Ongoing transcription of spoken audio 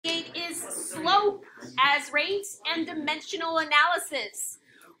as rates and dimensional analysis.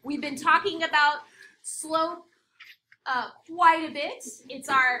 We've been talking about slope quite a bit. It's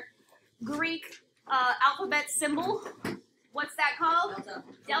our Greek alphabet symbol. What's that called? Delta.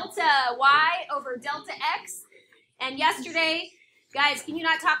 Delta y over delta x. And yesterday, guys, can you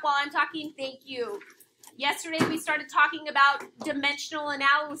not talk while I'm talking? Thank you. Yesterday we started talking about dimensional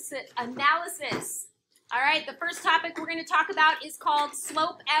analysis. All right, the first topic we're going to talk about is called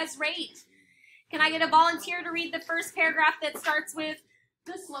slope as rate. Can I get a volunteer to read the first paragraph that starts with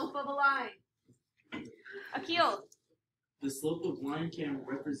the slope of a line? Akil. The slope of line can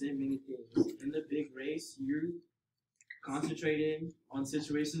represent many things. In the big race, you're concentrated on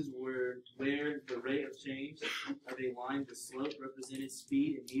situations where the rate of change of a line, the slope, represented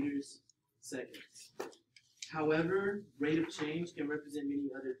speed in meters seconds. However, rate of change can represent many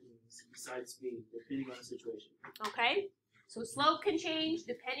other things besides speed, depending on the situation. Okay, so slope can change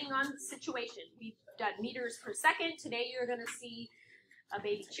depending on the situation. We've done meters per second. Today you're going to see a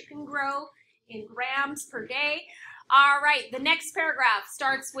baby chicken grow in grams per day. All right, the next paragraph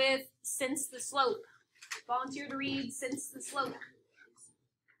starts with since the slope. Volunteer to read since the slope.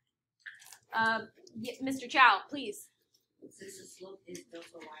 Mr. Chow, please. Since the slope is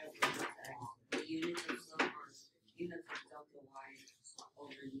delta y over delta x, the units of slope are units of delta y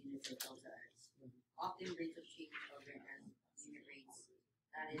over units of delta x. Often rates of change are written as unit rates.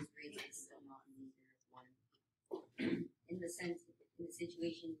 That is, rates is still not a meter of one. In the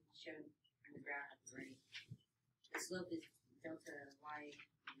situation shown in the graph at the right, the slope is delta y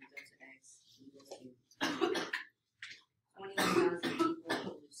over delta x equals to 21,000 people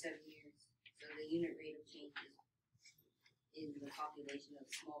over 7 years. So the unit rate of change in the population of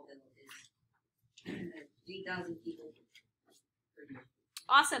Smallville is 3,000 people per year.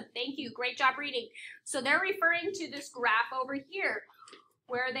 Awesome, thank you. Great job reading. So they're referring to this graph over here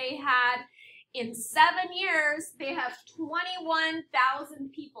where they had, in 7 years, they have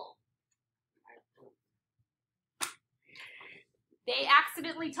 21,000 people. They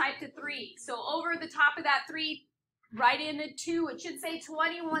accidentally typed a 3. So over the top of that 3, write in a 2. It should say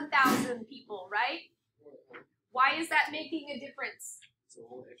 21,000 people, right? Why is that making a difference? It's a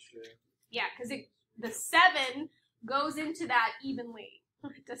whole extra. Yeah, because the 7 goes into that evenly.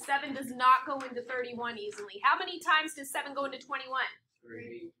 The 7 does not go into 31 easily. How many times does 7 go into 21?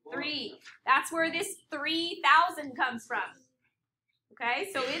 3. That's where this 3,000 comes from. Okay,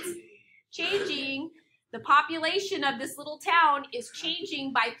 so it's changing. The population of this little town is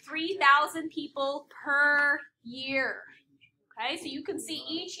changing by 3,000 people per year. Okay, so you can see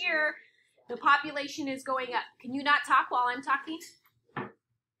each year the population is going up. Can you not talk while I'm talking?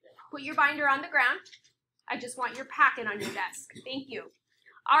 Put your binder on the ground. I just want your packet on your desk. Thank you.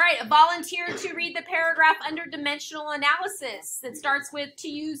 All right, a volunteer to read the paragraph under dimensional analysis that starts with to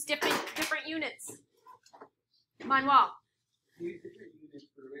use different units. Manuel. Use different units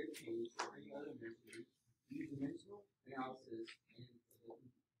for the rate of change for any other measures. Use dimensional analysis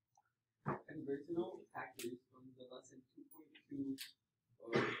and conversional factors from the lesson 2.2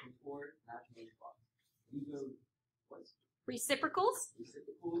 or 4 national spots. These are what? Reciprocals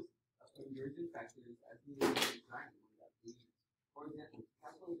of conversion factors as needed to design that unit. For example,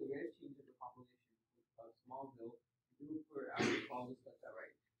 calculate the rate of change of the population of Smallville. Do for our follow stuff that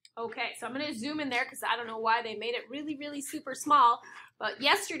right. Okay, so I'm going to zoom in there because I don't know why they made it really, really super small. But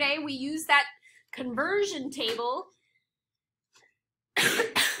yesterday we used that conversion table.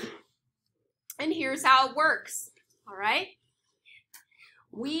 And here's how it works. All right.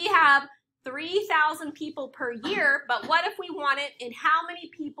 We have 3,000 people per year, but what if we want it in how many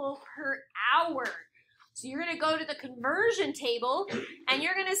people per hour? So you're going to go to the conversion table and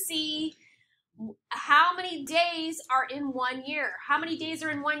you're going to see how many days are in 1 year. How many days are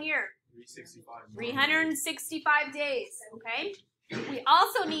in 1 year? 365. 365 days, okay? We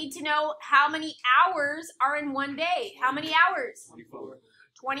also need to know how many hours are in 1 day. How many hours? 24.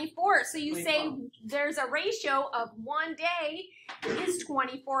 24. So you say there's a ratio of 1 day is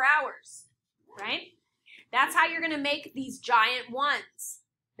 24 hours, right? That's how you're going to make these giant ones.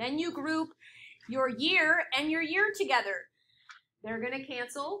 Then you group your year and your year together. They're going to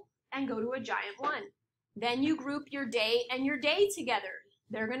cancel and go to a giant 1. Then you group your day and your day together.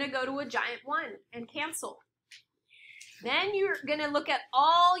 They're going to go to a giant 1 and cancel. Then you're going to look at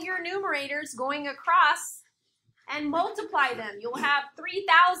all your numerators going across and multiply them. You'll have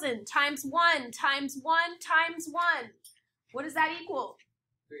 3,000 times 1 times 1 times 1. What does that equal?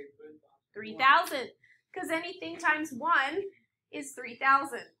 3,000. Because anything times 1 is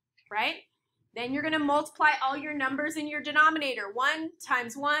 3,000, right? Then you're going to multiply all your numbers in your denominator. 1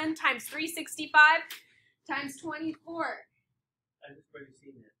 times 365 times 24. I just barely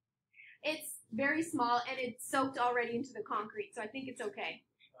seen it. It's very small, and it's soaked already into the concrete, so I think it's okay.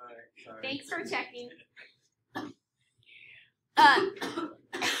 Alright, sorry. Thanks for checking.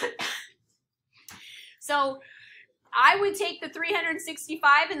 So I would take the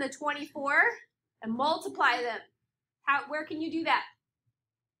 365 and the 24 and multiply them. Where can you do that?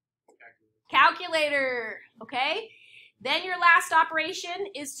 Calculator. Okay? Then your last operation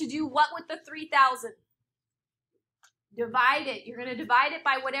is to do what with the 3,000? Divide it. You're going to divide it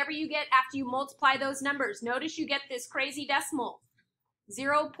by whatever you get after you multiply those numbers. Notice you get this crazy decimal.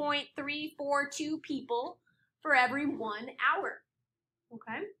 0.342 people for every 1 hour.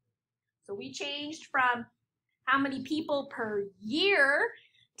 Okay? So we changed from how many people per year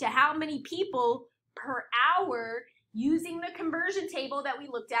to how many people per hour using the conversion table that we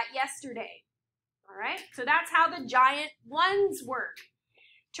looked at yesterday. All right? So that's how the giant ones work.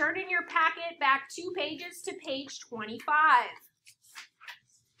 Turn in your packet back 2 pages to page 25.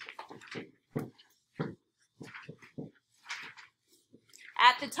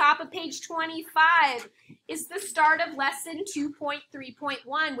 At the top of page 25 is the start of lesson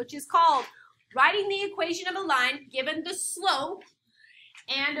 2.3.1, which is called writing the equation of a line given the slope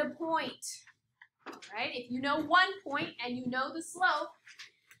and a point. All right? If you know 1 point and you know the slope,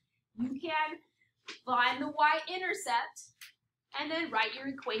 you can find the y-intercept and then write your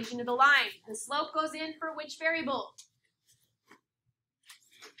equation of the line. The slope goes in for which variable?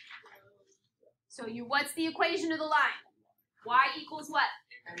 So what's the equation of the line? Y equals what?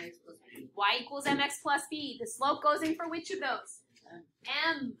 MX plus B. Y equals mx plus b. The slope goes in for which of those?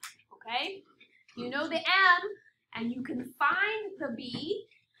 M. Okay? You know the M, and you can find the b,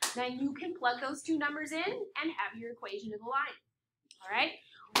 then you can plug those 2 numbers in and have your equation of the line. All right?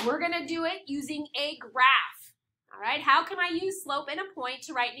 We're going to do it using a graph. All right? How can I use slope and a point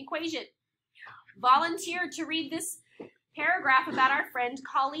to write an equation? Volunteer to read this paragraph about our friend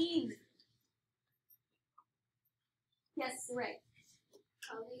Colleen. Yes, Ray.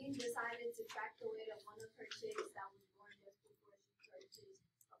 Colleen decided to track the weight of one of her chicks that was born just before she purchased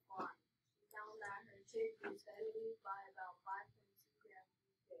a farm. She found that her chick grew steadily by about 5.2 grams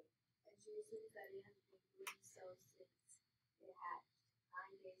each day, and she assumes that it has been doing so since it hatched,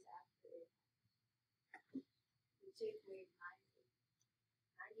 9 days after it hatched. The chick weighed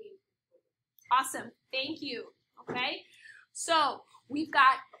 98. Awesome. Thank you. Okay? So, we've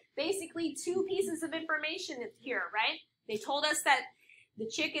got basically 2 pieces of information here, right? They told us that the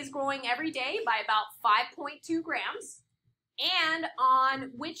chick is growing every day by about 5.2 grams. And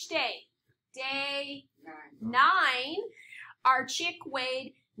on which day? Day 9, our chick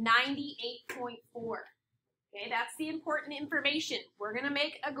weighed 98.4. Okay, that's the important information. We're going to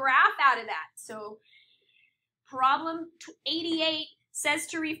make a graph out of that. So, problem 88 says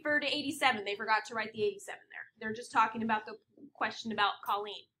to refer to 87. They forgot to write the 87 there. They're just talking about the question about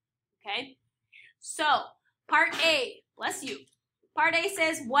Colleen. Okay? So, part A, bless you. Part A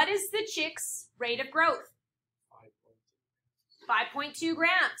says, what is the chick's rate of growth? 5.2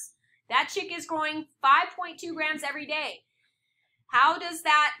 grams. That chick is growing 5.2 grams every day. How does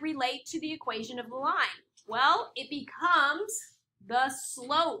that relate to the equation of the line? Well, it becomes the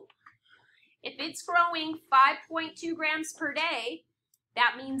slope. If it's growing 5.2 grams per day,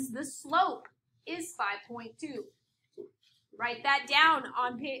 that means the slope is 5.2. Write that down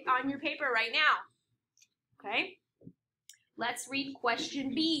on your paper right now. Okay? Let's read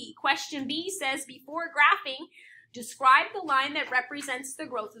question B. Question B says, before graphing, describe the line that represents the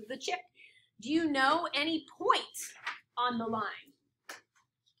growth of the chick. Do you know any point on the line?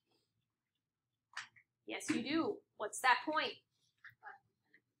 Yes, you do. What's that point?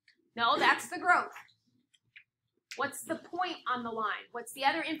 No, that's the growth. What's the point on the line? What's the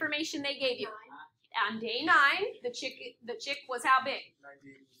other information they gave you? On day 9, the chick was how big?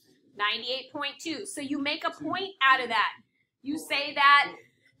 98.2. So you make a point out of that. You say that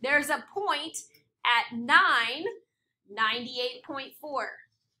there's a point at 9, 98.4.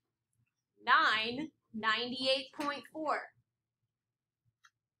 9, 98.4.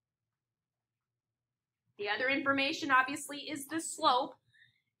 The other information, obviously, is the slope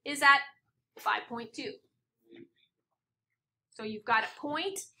is at 5.2. So you've got a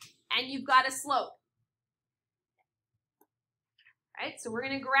point and you've got a slope. Right? So we're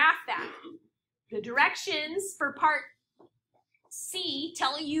going to graph that. The directions for part C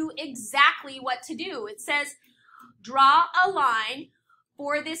tell you exactly what to do. It says, draw a line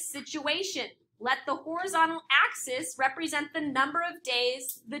for this situation. Let the horizontal axis represent the number of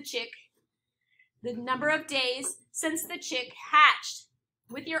days since the chick hatched.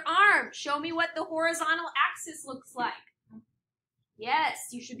 With your arm, show me what the horizontal axis looks like. Yes,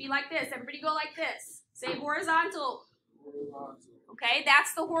 you should be like this. Everybody go like this. Say horizontal. Okay,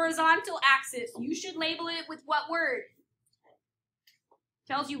 that's the horizontal axis. You should label it with what word?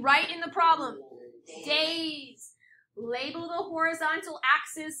 Tells you right in the problem. Days. Label the horizontal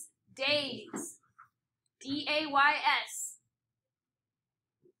axis days. D-A-Y-S.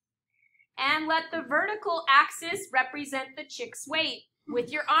 And let the vertical axis represent the chick's weight.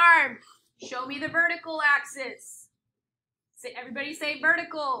 With your arm, show me the vertical axis. Everybody say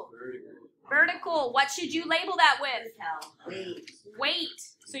vertical. Vertical. What should you label that with? Weight. Weight.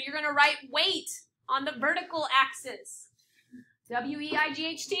 So you're going to write weight on the vertical axis.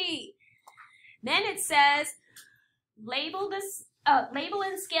 W-E-I-G-H-T. Then it says, label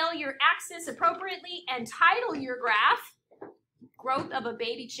and scale your axis appropriately and title your graph, Growth of a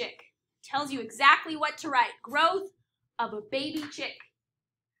Baby Chick. Tells you exactly what to write. Growth of a baby chick.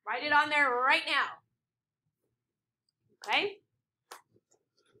 Write it on there right now. Okay?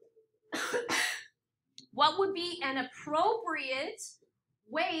 What would be an appropriate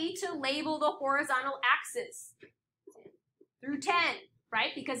way to label the horizontal axis? Through 10,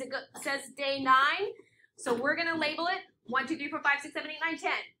 right? Because it says day 9. So we're going to label it 1, 2, 3, 4, 5, 6, 7, 8, 9,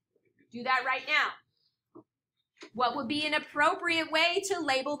 10. Do that right now. What would be an appropriate way to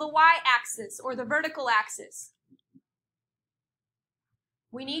label the y-axis or the vertical axis?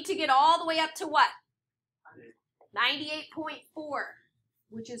 We need to get all the way up to what? 98.4,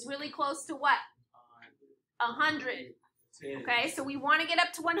 which is really close to what? 100. Okay, so we want to get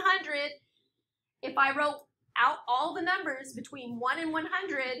up to 100. If I wrote out all the numbers between 1 and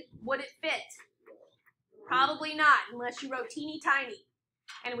 100, would it fit? Probably not, unless you wrote teeny tiny.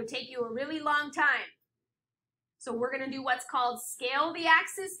 And it would take you a really long time. So we're going to do what's called scale the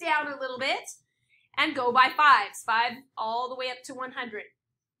axis down a little bit and go by 5s. 5 all the way up to 100.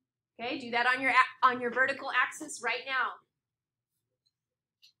 Okay, do that on your vertical axis right now.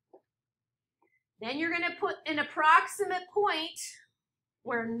 Then you're going to put an approximate point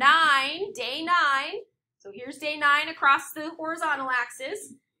where day 9, so here's day 9 across the horizontal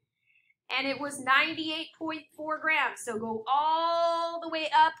axis, and it was 98.4 grams. So go all the way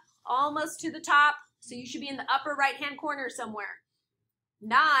up, almost to the top. So you should be in the upper right-hand corner somewhere.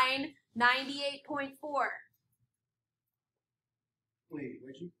 9, 98.4. Wait,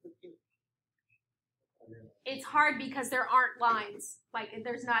 where'd you put the... It's hard because there aren't lines. Like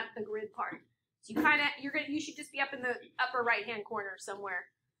there's not the grid part. So you should just be up in the upper right-hand corner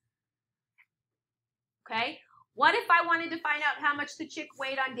somewhere. Okay? What if I wanted to find out how much the chick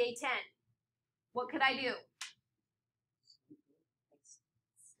weighed on day 10? What could I do?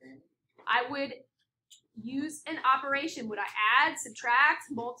 I would use an operation. Would I add, subtract,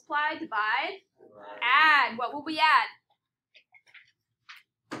 multiply, divide? Add. What will we add?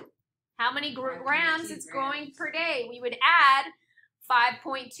 How many grams it's growing per day? We would add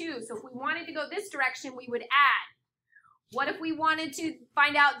 5.2. So if we wanted to go this direction, we would add. What if we wanted to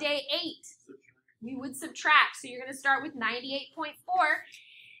find out day 8? We would subtract. So you're going to start with 98.4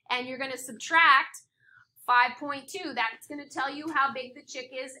 and you're going to subtract 5.2. That's going to tell you how big the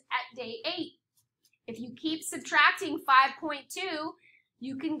chick is at day 8. If you keep subtracting 5.2,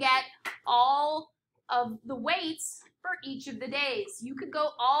 you can get all of the weights for each of the days. You could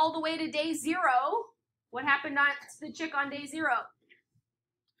go all the way to day 0. What happened to the chick on day 0?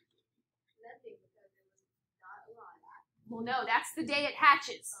 Nothing, because it was not alive. Well, no, that's the day it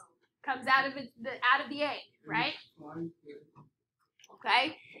hatches. Comes out of the egg, right?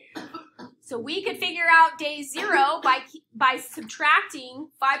 Okay. So we could figure out day 0 by subtracting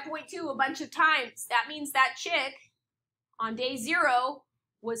 5.2 a bunch of times. That means that chick on day 0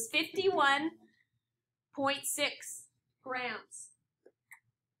 was 51.6 grams.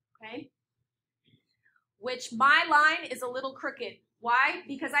 Okay? Which my line is a little crooked. Why?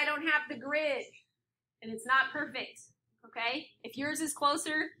 Because I don't have the grid and it's not perfect. Okay? If yours is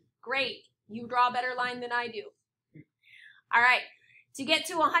closer, great. You draw a better line than I do. All right. To get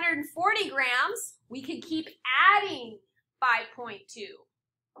to 140 grams, we can keep adding 5.2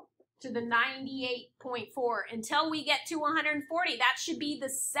 to the 98.4 until we get to 140. That should be the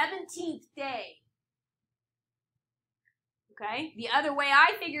 17th day. Okay? The other way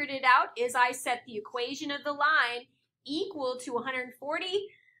I figured it out is I set the equation of the line equal to 140,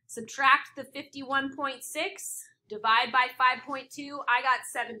 subtract the 51.6, divide by 5.2, I got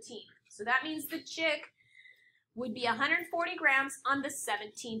 17. So that means the chick would be 140 grams on the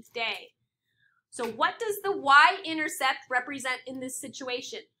 17th day. So what does the y-intercept represent in this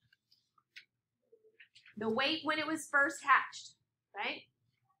situation? The weight when it was first hatched, right?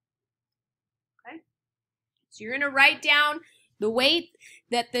 Okay. So you're going to write down the weight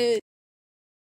that the